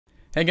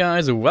Hey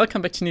guys,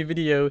 welcome back to a new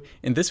video.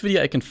 In this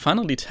video I can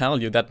finally tell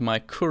you that my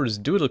course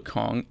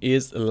Doodlekong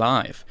is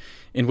live,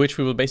 in which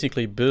we will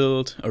basically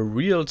build a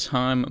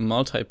real-time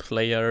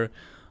multiplayer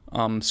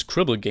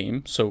scribble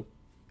game. So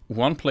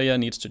one player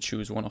needs to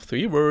choose one of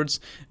three words,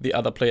 the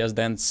other players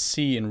then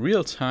see in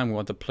real time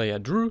what the player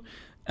drew,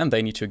 and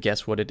they need to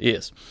guess what it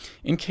is.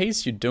 In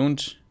case you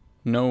don't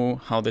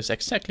know how this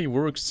exactly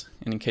works,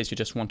 and in case you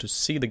just want to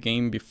see the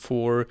game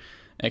before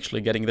actually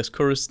getting this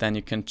course, then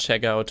you can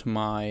check out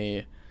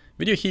my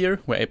video here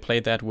where I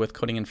played that with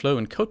Coding and Flow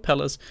in Code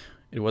Palace.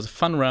 It was a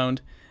fun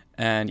round,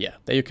 and yeah,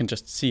 there you can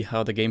just see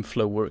how the game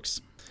flow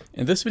works.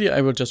 In this video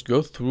I will just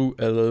go through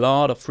a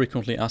lot of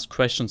frequently asked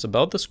questions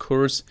about this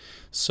course,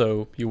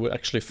 so you will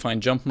actually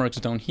find jump marks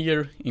down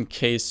here. In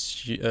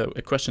case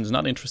a question is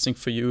not interesting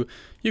for you,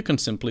 you can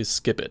simply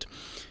skip it.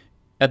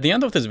 At the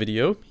end of this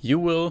video, you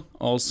will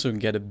also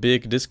get a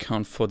big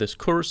discount for this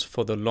course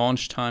for the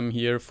launch time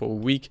here for a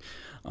week,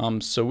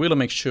 so we'll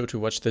make sure to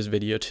watch this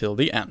video till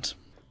the end.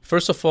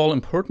 First of all,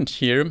 important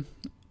here,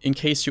 in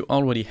case you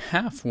already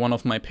have one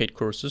of my paid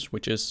courses,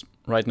 which is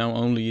right now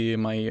only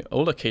my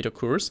older Ktor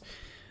course,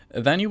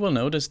 then you will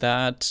notice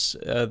that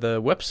the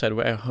website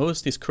where I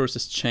host these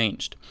courses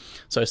changed.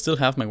 So I still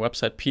have my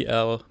website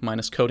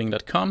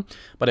pl-coding.com,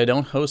 but I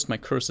don't host my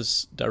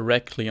courses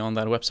directly on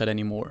that website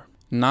anymore.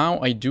 Now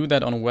I do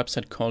that on a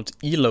website called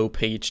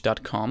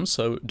elopage.com,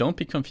 so don't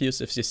be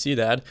confused if you see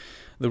that.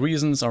 The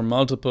reasons are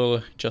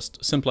multiple,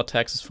 just simpler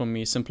taxes for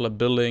me, simpler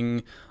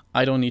billing.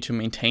 I don't need to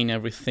maintain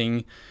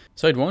everything,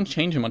 so it won't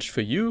change much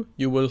for you.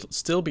 You will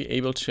still be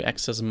able to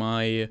access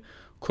my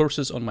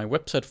courses on my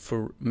website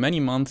for many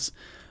months,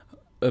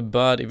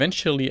 but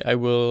eventually I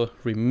will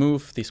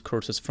remove these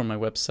courses from my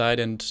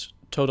website and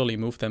totally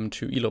move them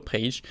to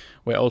Elopage,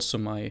 where also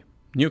my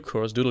new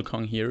course,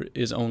 Doodlekong here,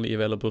 is only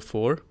available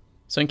for.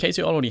 So in case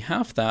you already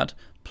have that,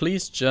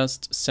 please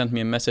just send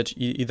me a message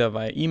either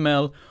via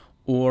email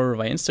or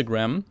via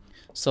Instagram,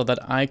 so that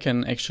I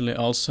can actually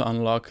also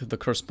unlock the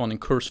corresponding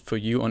course for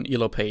you on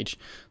Elopage,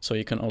 so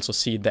you can also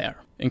see it there.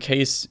 In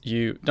case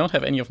you don't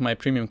have any of my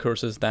premium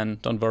courses, then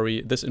don't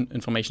worry, this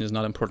information is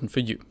not important for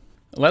you.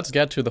 Let's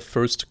get to the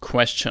first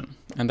question,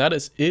 and that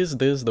is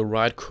this the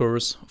right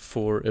course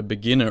for a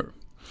beginner?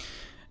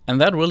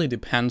 And that really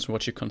depends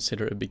what you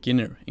consider a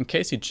beginner. In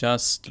case you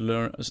just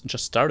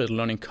started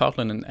learning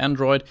Kotlin and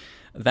Android,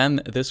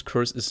 then this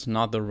course is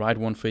not the right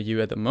one for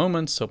you at the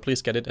moment, so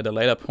please get it at a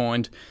later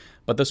point.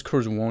 But this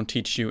course won't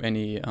teach you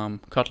any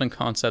Kotlin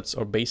concepts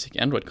or basic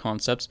Android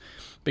concepts,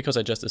 because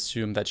I just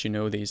assume that you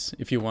know these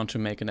if you want to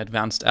make an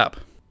advanced app.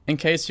 In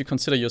case you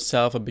consider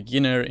yourself a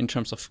beginner in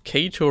terms of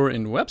Ktor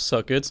in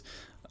WebSockets,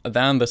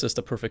 then this is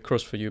the perfect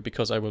course for you,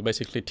 because I will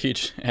basically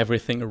teach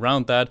everything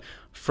around that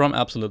from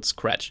absolute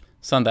scratch.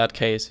 So in that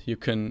case, you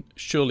can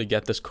surely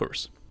get this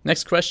course.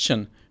 Next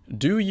question.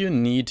 Do you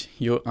need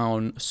your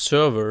own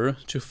server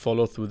to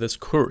follow through this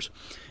course?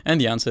 And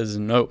the answer is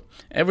no.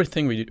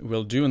 Everything we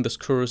will do in this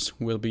course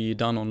will be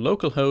done on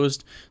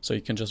localhost, so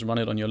you can just run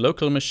it on your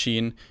local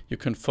machine. You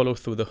can follow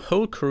through the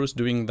whole course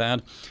doing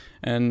that.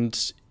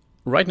 And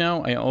right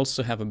now I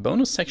also have a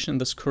bonus section in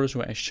this course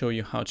where I show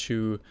you how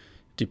to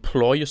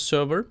deploy your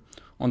server.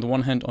 On the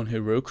one hand on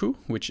Heroku,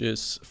 which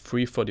is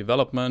free for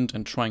development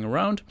and trying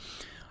around,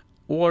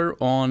 or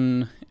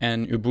on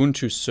an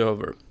Ubuntu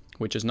server,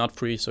 which is not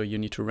free, so you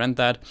need to rent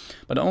that,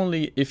 but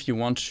only if you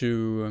want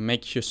to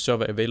make your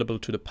server available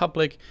to the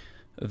public,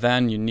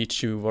 then you need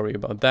to worry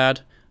about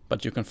that,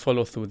 but you can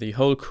follow through the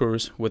whole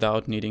course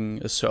without needing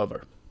a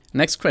server.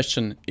 Next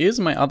question, is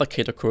my other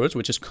Ktor course,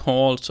 which is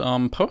called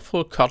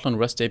Powerful Kotlin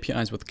REST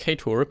APIs with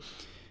Ktor,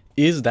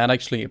 is that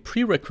actually a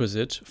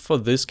prerequisite for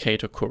this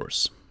Ktor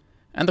course?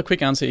 And the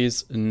quick answer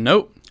is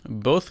no.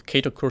 Both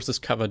Ktor courses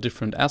cover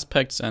different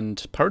aspects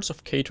and parts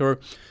of Ktor.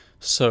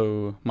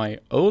 So my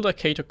older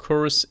Ktor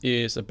course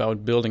is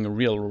about building a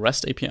real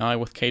REST API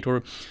with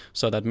Ktor.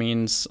 So that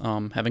means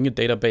having a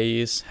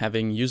database,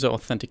 having user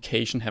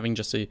authentication, having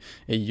just a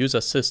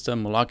user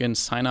system, login,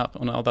 sign up,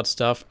 and all that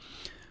stuff.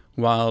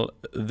 While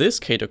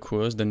this Ktor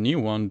course, the new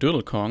one,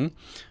 Doodlekong,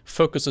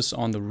 focuses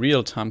on the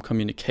real-time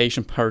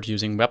communication part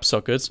using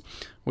WebSockets,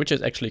 which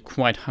is actually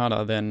quite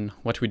harder than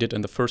what we did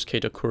in the first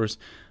Ktor course,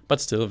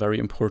 but still very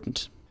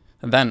important.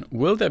 Then,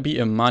 will there be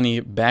a money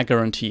back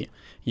guarantee?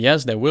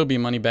 Yes, there will be a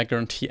money back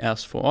guarantee.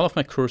 As for all of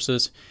my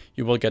courses,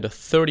 you will get a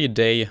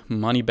 30-day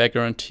money back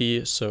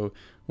guarantee. So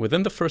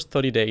within the first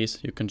 30 days,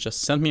 you can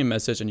just send me a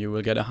message and you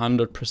will get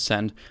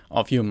 100%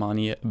 of your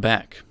money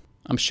back.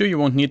 I'm sure you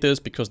won't need this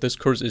because this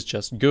course is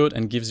just good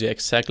and gives you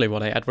exactly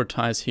what I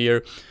advertise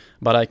here,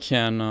 but I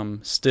can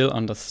still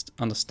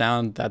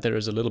understand that there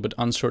is a little bit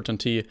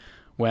uncertainty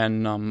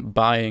when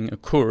buying a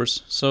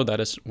course, so that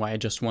is why I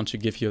just want to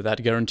give you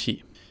that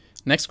guarantee.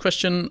 Next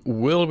question,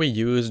 will we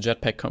use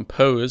Jetpack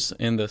Compose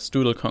in the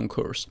Doodlekong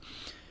course?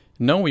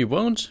 No, we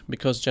won't,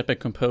 because Jetpack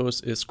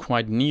Compose is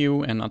quite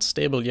new and not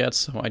stable yet,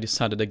 so I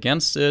decided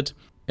against it.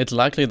 It's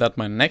likely that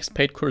my next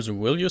paid course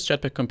will use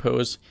Jetpack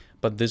Compose,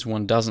 but this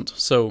one doesn't.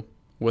 So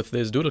with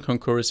this Doodlekong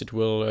course, it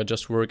will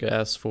just work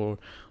as for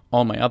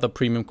all my other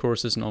premium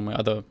courses and all my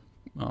other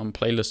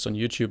playlists on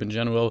YouTube in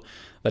general,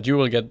 that you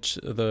will get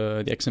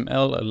the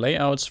XML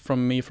layouts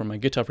from me, from my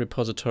GitHub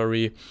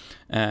repository,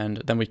 and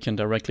then we can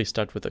directly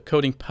start with the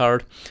coding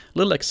part.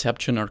 Little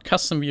exception are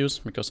custom views,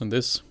 because in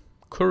this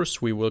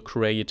course we will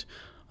create,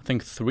 I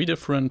think, 3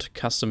 different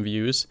custom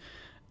views,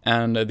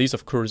 and these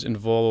of course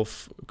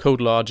involve code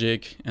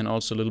logic and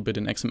also a little bit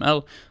in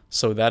XML,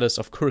 so that is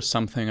of course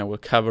something I will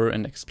cover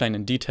and explain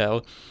in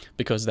detail,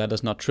 because that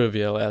is not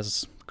trivial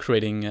as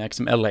creating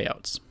XML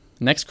layouts.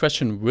 Next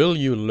question, will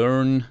you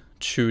learn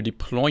to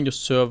deploy your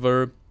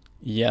server?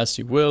 Yes,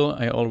 you will.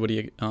 I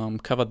already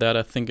covered that,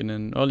 I think, in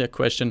an earlier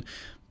question,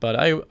 but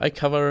I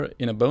cover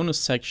in a bonus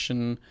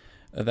section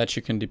that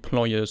you can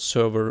deploy your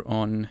server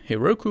on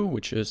Heroku,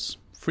 which is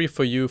free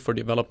for you for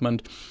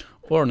development,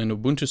 or on an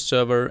Ubuntu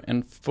server.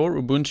 And for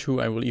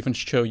Ubuntu, I will even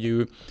show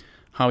you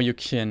how you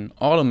can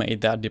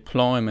automate that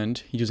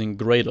deployment using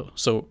Gradle.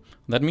 So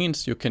that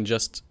means you can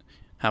just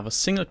have a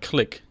single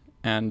click,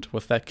 and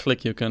with that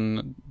click you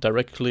can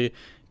directly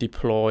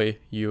deploy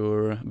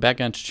your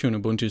backend to an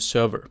Ubuntu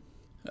server.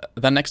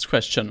 The next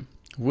question,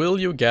 will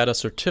you get a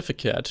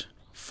certificate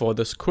for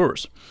this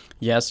course?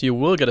 Yes, you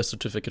will get a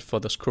certificate for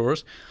this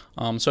course.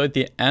 So at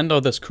the end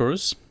of this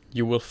course,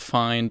 you will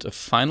find a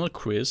final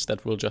quiz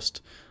that will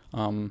just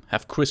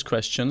have quiz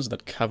questions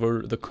that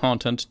cover the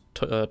content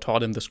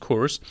taught in this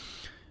course.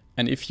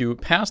 And if you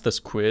pass this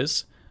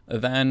quiz,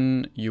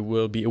 then you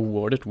will be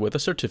awarded with a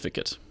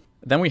certificate.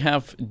 Then we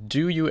have,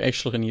 do you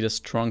actually need a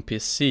strong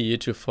PC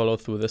to follow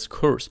through this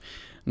course?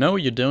 No,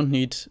 you don't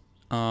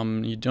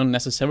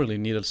necessarily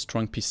need a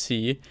strong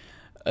PC,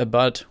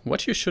 but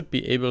what you should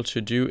be able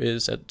to do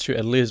is to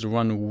at least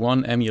run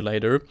one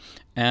emulator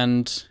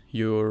and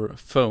your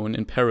phone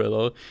in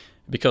parallel,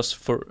 because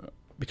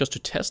to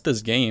test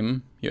this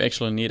game, you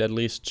actually need at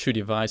least 2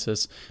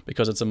 devices,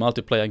 because it's a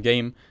multiplayer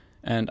game,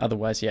 and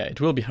otherwise, yeah, it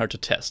will be hard to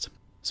test.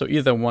 So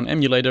either one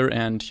emulator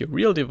and your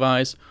real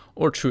device,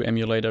 or 2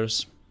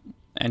 emulators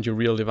and your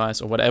real device,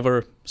 or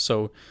whatever.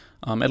 So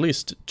at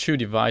least 2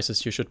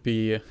 devices you should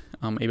be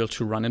able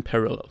to run in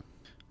parallel.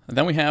 And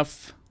then we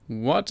have,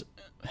 what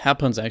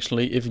happens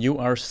actually if you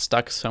are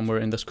stuck somewhere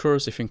in this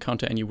course, if you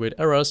encounter any weird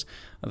errors.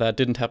 That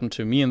didn't happen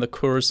to me in the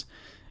course.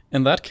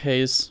 In that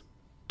case,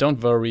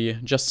 don't worry,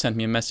 just send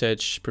me a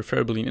message,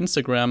 preferably on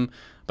Instagram,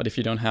 but if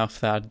you don't have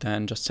that,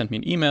 then just send me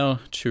an email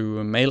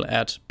to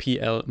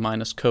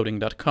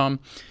mail@pl-coding.com,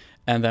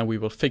 and then we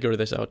will figure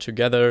this out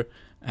together.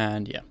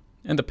 And yeah,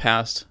 in the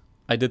past,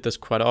 I did this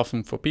quite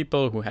often for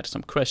people who had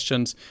some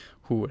questions,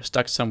 who were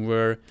stuck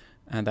somewhere,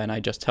 and then I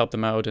just helped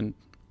them out, and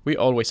we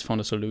always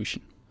found a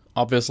solution.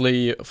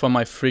 Obviously, for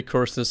my free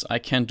courses, I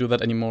can't do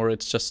that anymore.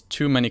 It's just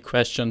too many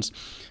questions.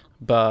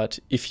 But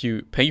if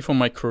you pay for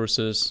my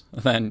courses,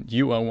 then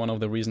you are one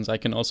of the reasons I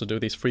can also do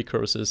these free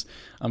courses.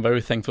 I'm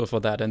very thankful for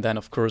that. And then,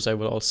 of course, I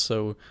will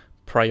also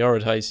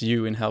prioritize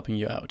you in helping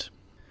you out.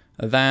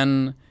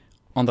 Then,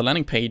 on the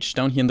landing page,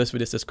 down here in this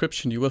video's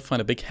description, you will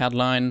find a big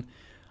headline,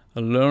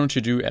 learn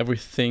to do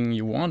everything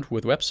you want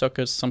with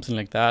WebSockets, something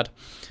like that.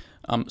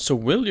 So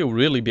will you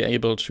really be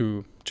able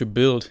to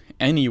build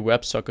any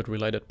WebSocket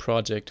related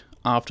project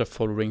after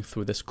following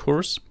through this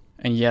course?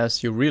 And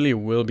yes, you really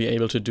will be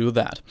able to do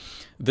that.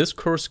 This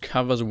course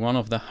covers one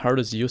of the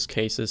hardest use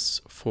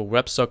cases for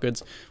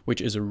WebSockets,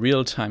 which is a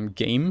real-time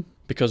game.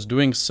 Because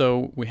doing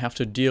so, we have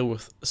to deal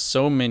with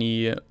so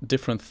many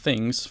different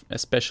things,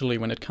 especially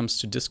when it comes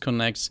to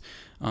disconnects,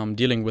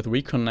 dealing with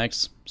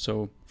reconnects.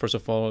 So first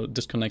of all,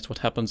 disconnects, what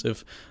happens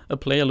if a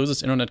player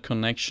loses internet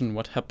connection,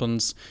 what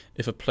happens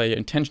if a player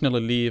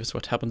intentionally leaves,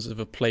 what happens if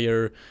a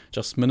player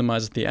just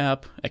minimizes the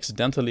app,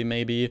 accidentally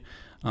maybe,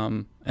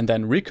 and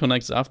then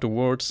reconnects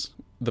afterwards.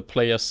 The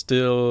player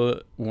still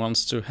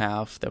wants to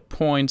have their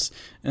points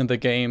in the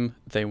game.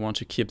 They want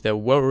to keep their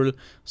role,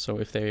 so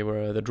if they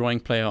were the drawing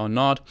player or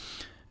not.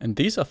 And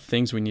these are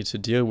things we need to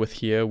deal with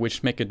here,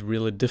 which make it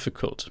really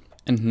difficult.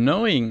 And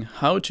knowing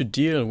how to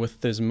deal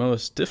with this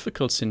most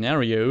difficult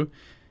scenario,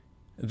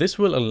 this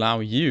will allow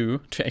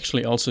you to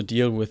actually also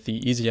deal with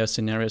the easier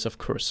scenarios, of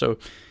course. So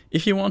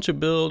if you want to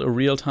build a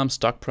real-time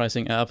stock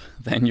pricing app,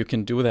 then you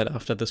can do that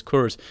after this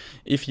course.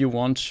 If you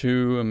want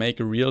to make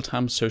a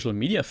real-time social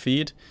media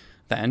feed,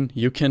 then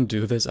you can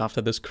do this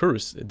after this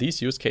course.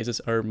 These use cases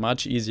are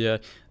much easier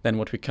than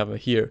what we cover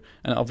here.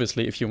 And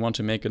obviously, if you want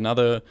to make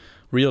another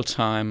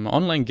real-time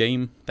online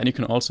game, then you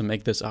can also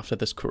make this after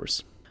this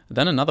course.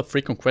 Then another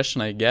frequent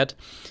question I get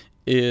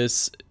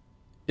is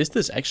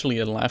this actually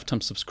a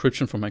lifetime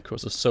subscription for my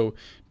courses? So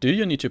do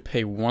you need to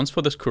pay once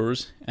for this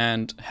course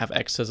and have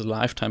access a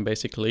lifetime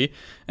basically?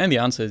 And the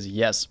answer is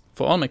yes.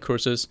 For all my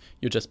courses,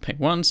 you just pay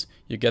once,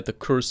 you get the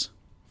course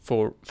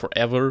for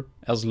forever,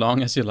 as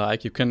long as you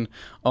like. You can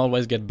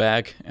always get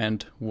back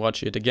and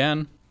watch it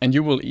again. And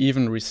you will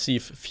even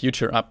receive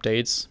future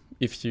updates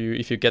if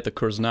you get the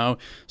course now.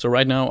 So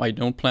right now I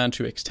don't plan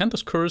to extend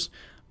this course,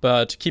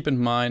 but keep in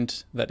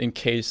mind that in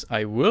case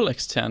I will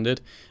extend it,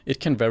 it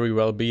can very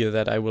well be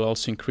that I will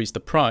also increase the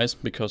price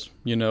because,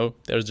 you know,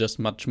 there's just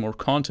much more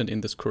content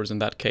in this course in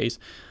that case.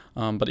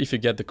 But if you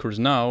get the course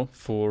now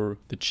for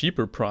the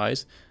cheaper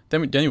price,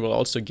 then you will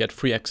also get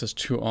free access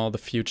to all the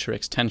future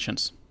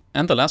extensions.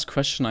 And the last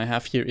question I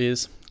have here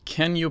is,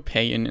 can you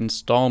pay in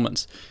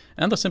installments?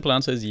 And the simple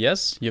answer is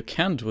yes, you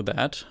can do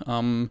that.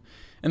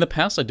 In the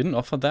past, I didn't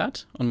offer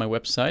that on my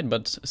website,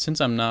 but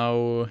since I'm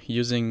now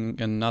using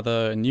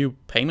another new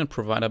payment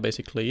provider,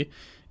 basically,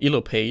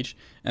 EloPage,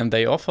 and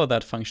they offer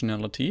that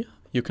functionality,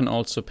 you can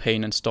also pay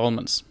in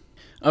installments.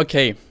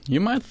 Okay, you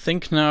might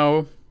think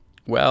now,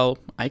 well,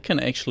 I can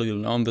actually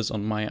learn this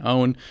on my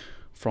own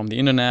from the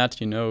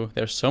internet, you know,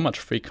 there's so much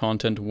free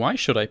content, why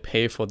should I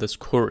pay for this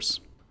course?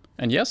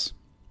 And yes,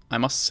 I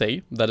must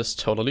say that is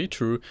totally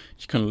true.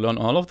 You can learn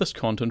all of this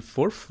content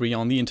for free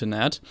on the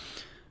internet.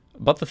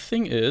 But the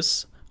thing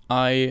is,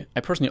 I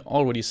personally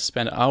already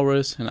spent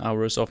hours and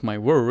hours of my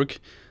work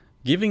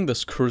giving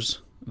this course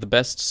the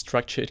best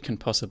structure it can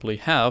possibly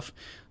have,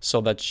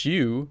 so that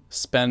you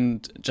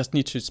just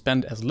need to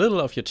spend as little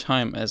of your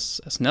time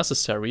as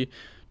necessary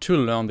to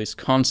learn these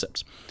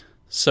concepts.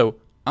 So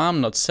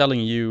I'm not selling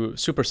you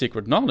super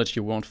secret knowledge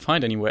you won't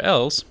find anywhere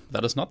else.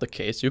 That is not the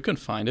case. You can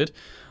find it.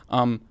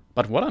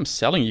 But what I'm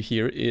selling you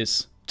here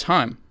is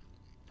time.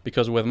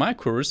 Because with my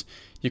course,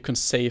 you can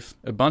save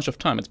a bunch of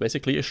time. It's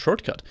basically a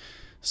shortcut.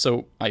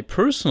 So I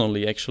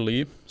personally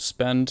actually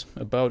spent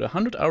about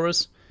 100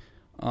 hours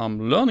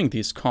learning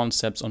these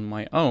concepts on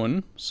my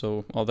own.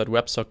 So all that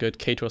WebSocket,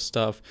 Ktor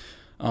stuff,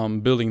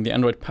 building the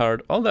Android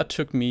part, all that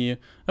took me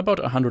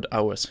about 100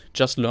 hours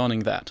just learning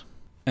that.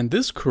 And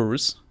this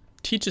course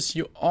teaches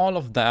you all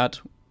of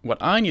that, what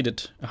I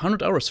needed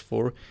 100 hours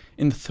for,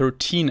 in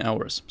 13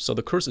 hours. So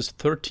the course is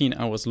 13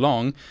 hours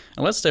long.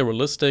 And let's stay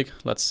realistic.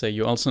 Let's say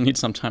you also need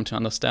some time to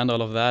understand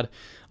all of that.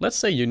 Let's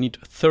say you need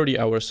 30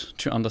 hours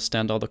to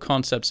understand all the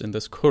concepts in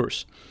this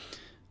course.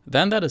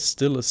 Then that is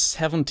still a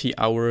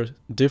 70-hour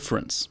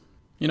difference.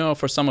 You know,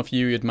 for some of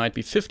you it might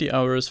be 50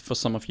 hours, for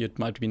some of you it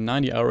might be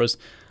 90 hours,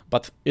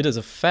 but it is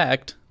a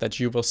fact that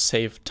you will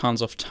save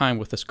tons of time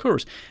with this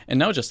course. And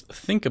now just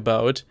think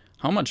about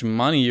how much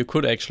money you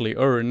could actually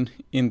earn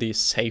in these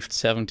saved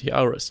 70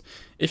 hours.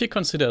 If you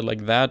consider it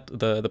like that,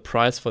 the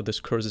price for this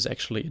course is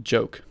actually a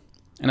joke.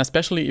 And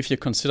especially if you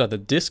consider the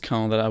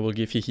discount that I will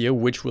give you here,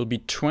 which will be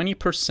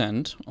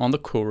 20% on the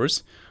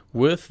course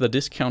with the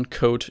discount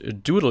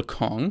code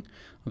Doodlekong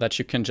that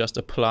you can just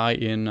apply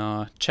in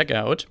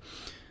checkout.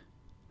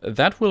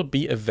 That will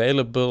be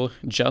available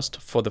just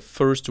for the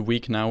first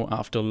week now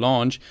after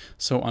launch,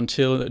 so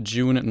until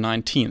June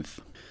 19th.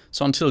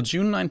 So until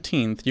June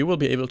 19th, you will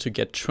be able to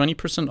get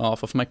 20%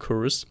 off of my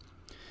course.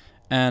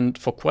 And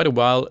for quite a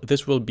while,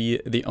 this will be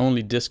the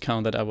only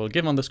discount that I will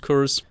give on this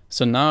course.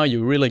 So now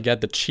you really get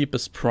the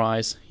cheapest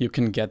price you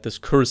can get this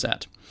course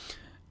at.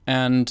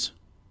 And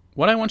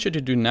what I want you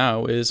to do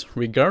now is,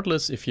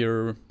 regardless if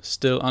you're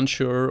still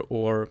unsure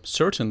or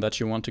certain that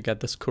you want to get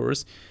this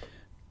course,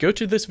 go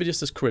to this video's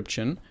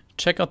description,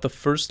 check out the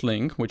first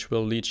link, which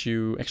will lead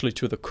you actually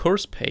to the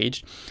course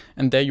page,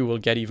 and there you will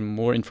get even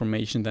more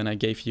information than I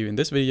gave you in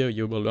this video.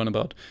 You will learn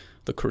about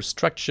the course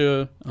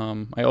structure.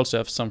 I also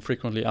have some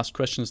frequently asked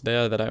questions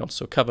there that I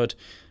also covered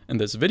in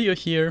this video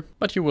here,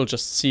 but you will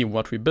just see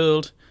what we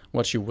build,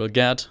 what you will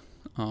get,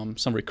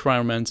 some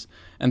requirements,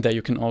 and there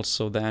you can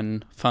also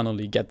then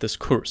finally get this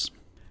course.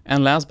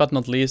 And last but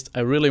not least,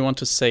 I really want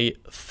to say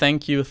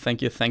thank you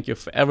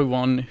for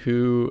everyone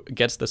who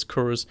gets this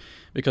course,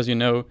 because you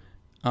know,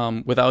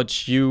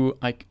 without you,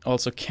 I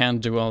also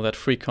can't do all that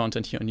free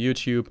content here on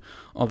YouTube,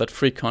 all that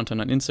free content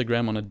on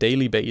Instagram on a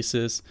daily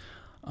basis.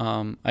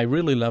 I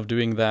really love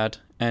doing that,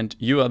 and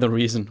you are the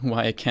reason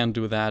why I can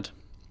do that,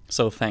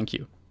 so thank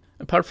you.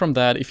 Apart from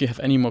that, if you have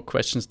any more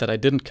questions that I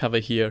didn't cover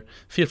here,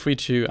 feel free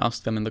to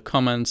ask them in the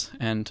comments,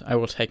 and I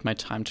will take my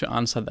time to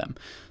answer them.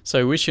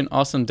 So I wish you an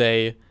awesome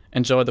day,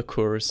 enjoy the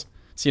course,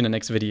 see you in the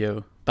next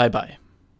video, bye bye.